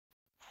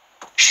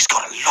She's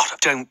got a lot of...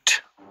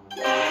 Don't.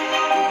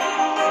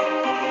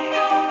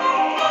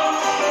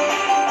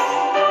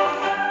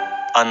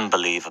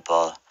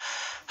 Unbelievable.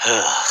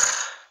 Ugh.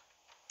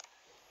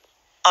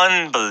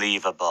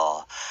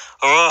 Unbelievable.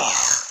 Ugh.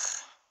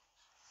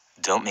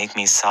 Don't make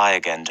me sigh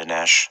again,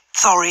 Dinesh.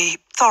 Sorry.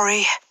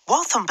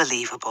 What's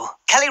unbelievable?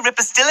 Kelly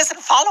Ripa still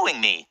isn't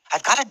following me.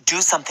 I've got to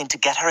do something to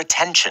get her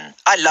attention.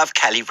 I love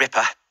Kelly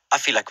Ripa. I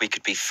feel like we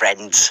could be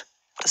friends.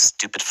 What a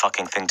stupid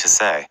fucking thing to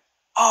say.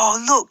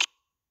 Oh, look.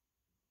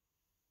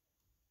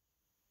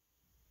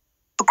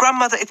 Your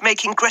grandmother is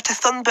making Greta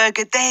Thunberg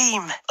a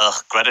dame.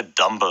 Ugh, Greta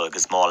Thunberg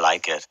is more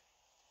like it.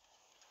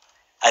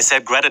 I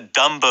said Greta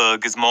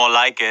Thunberg is more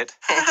like it.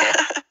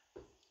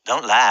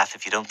 Don't laugh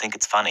if you don't think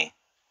it's funny.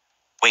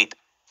 Wait,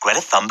 Greta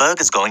Thunberg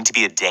is going to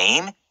be a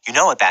dame? You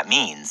know what that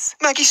means.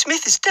 Maggie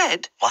Smith is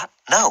dead. What?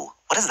 No.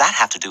 What does that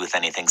have to do with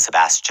anything,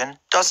 Sebastian?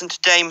 Doesn't a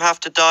dame have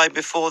to die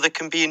before there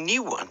can be a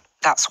new one?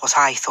 That's what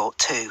I thought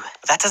too.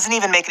 That doesn't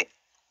even make any...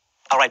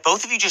 All right,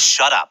 both of you just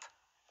shut up.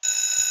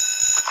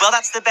 Well,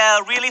 that's the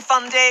bell. Really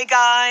fun day,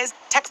 guys.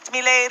 Text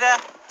me later.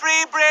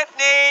 Free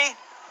Britney.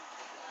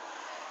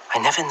 I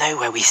never know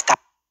where we stand.